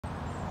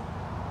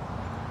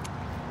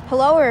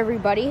Hello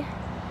everybody.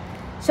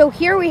 So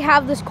here we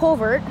have this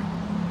culvert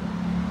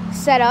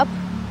set up,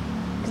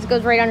 because it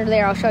goes right under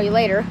there, I'll show you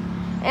later,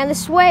 and the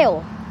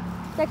swale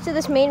next to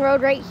this main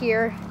road right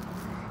here.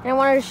 And I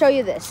wanted to show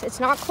you this. It's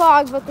not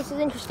clogged, but this is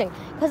interesting,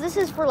 because this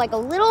is for like a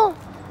little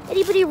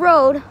itty bitty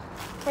road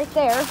right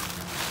there,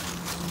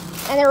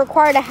 and they're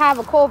required to have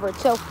a culvert.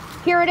 So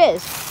here it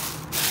is.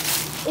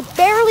 It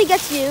barely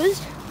gets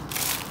used.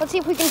 Let's see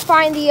if we can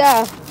find the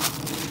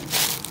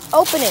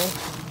opening.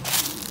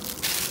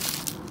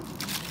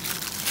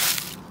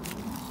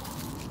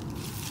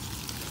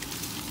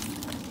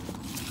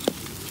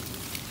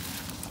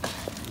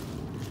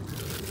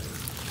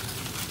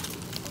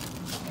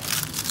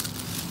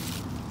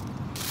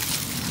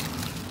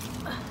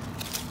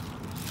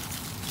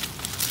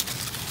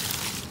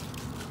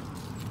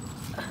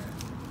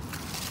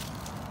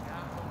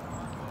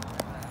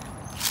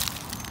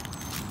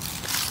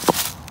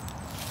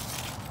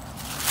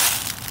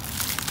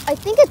 I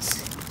think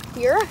it's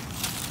here,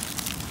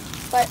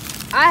 but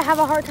I have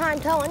a hard time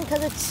telling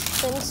because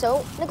it's been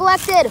so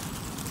neglected.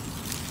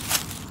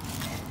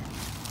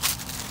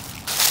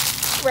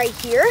 Right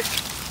here.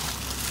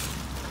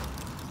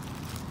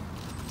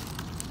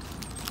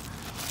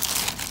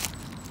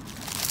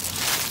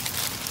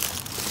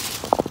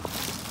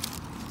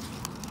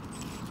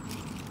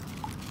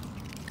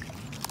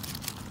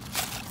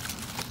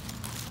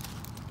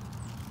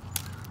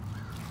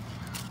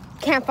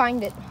 Can't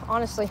find it,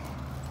 honestly.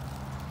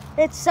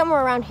 It's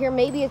somewhere around here.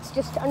 Maybe it's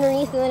just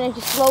underneath and then it's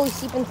just slowly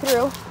seeping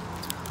through.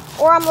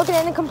 Or I'm looking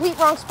in the complete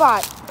wrong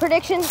spot.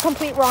 Prediction,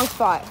 complete wrong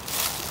spot.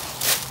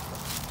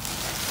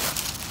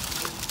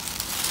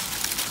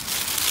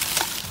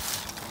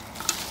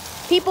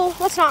 People,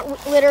 let's not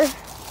litter.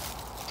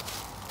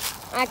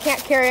 I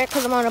can't carry it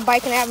because I'm on a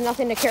bike and I have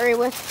nothing to carry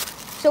with.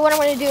 So what I'm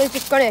going to do is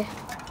just going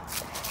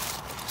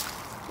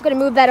to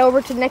move that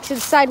over to next to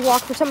the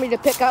sidewalk for somebody to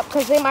pick up,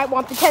 because they might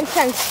want the 10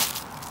 cents.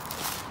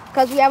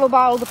 Because we have a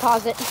bottle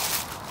deposit.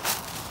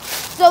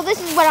 So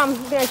this is what I'm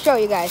going to show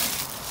you guys.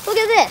 Look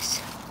at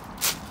this.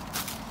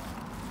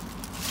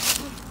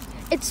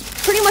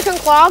 It's pretty much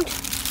unclogged.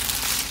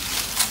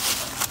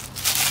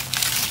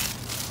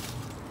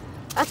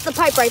 That's the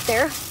pipe right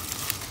there.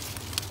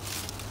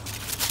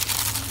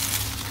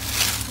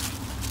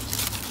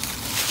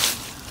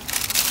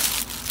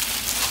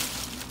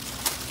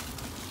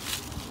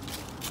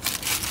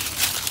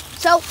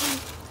 So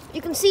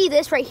you can see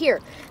this right here.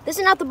 This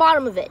is not the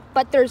bottom of it,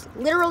 but there's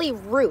literally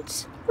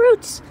roots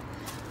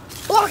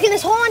blocking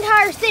this whole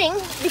entire thing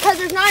because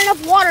there's not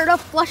enough water to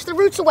flush the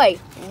roots away.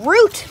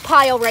 Root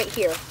pile right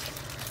here.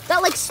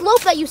 That like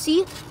slope that you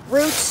see,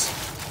 roots.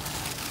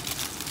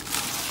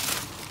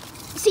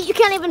 See, you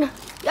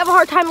have a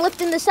hard time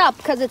lifting this up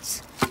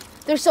because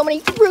there's so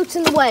many roots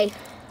in the way.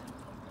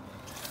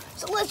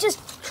 So let's just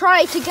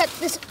try to get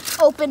this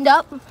opened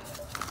up.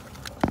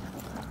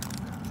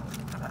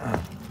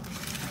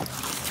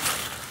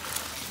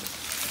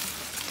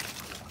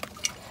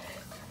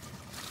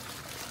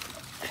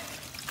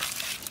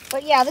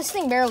 But yeah, this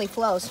thing barely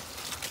flows,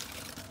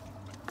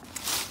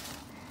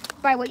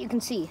 by what you can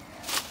see.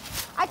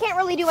 I can't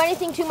really do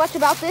anything too much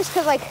about this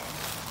because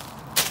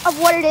of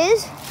what it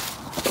is,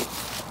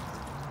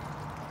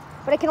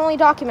 but I can only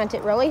document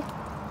it, really.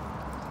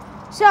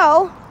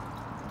 So,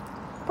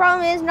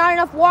 problem is not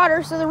enough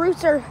water, so the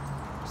roots are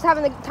just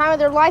having the time of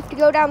their life to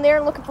go down there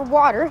and looking for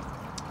water.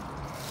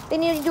 They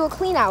need to do a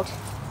clean out.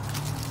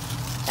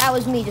 That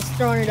was me just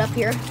throwing it up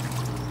here.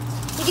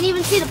 You can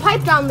even see the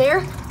pipe down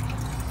there.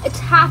 It's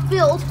half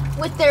filled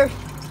with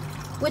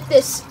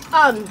this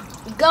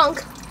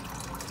gunk,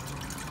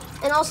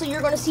 and also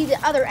you're going to see the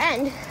other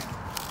end.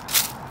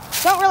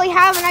 Don't really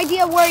have an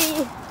idea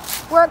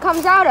where it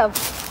comes out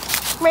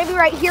of. Maybe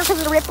right here because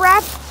of the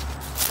riprap.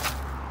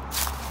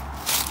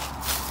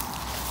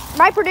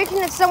 My prediction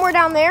is somewhere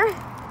down there,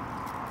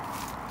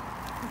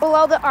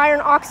 below the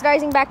iron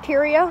oxidizing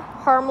bacteria,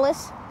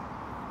 harmless.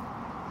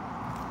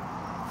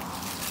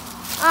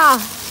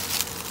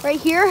 Right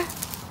here.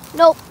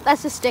 Nope,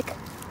 that's a stick.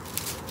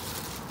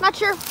 Not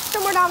sure,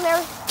 somewhere down there.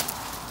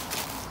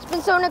 It's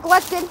been so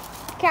neglected,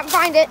 can't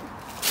find it.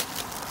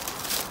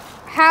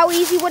 How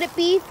easy would it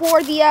be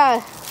for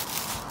the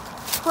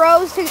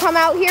pros to come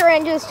out here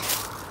and just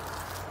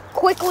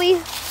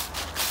quickly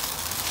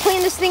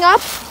clean this thing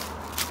up?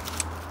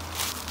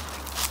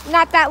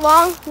 Not that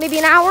long, maybe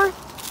an hour,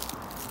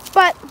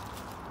 but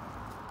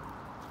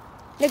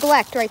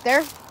neglect right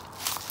there.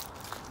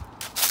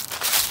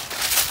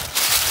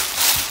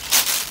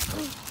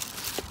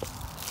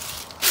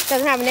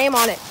 Doesn't have a name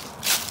on it.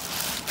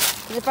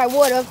 Because if I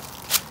would have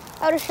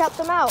shut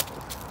them out.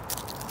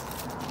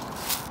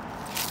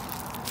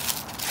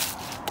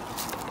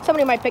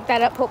 Somebody might pick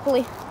that up,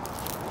 hopefully.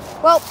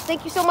 Well,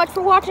 thank you so much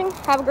for watching.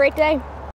 Have a great day.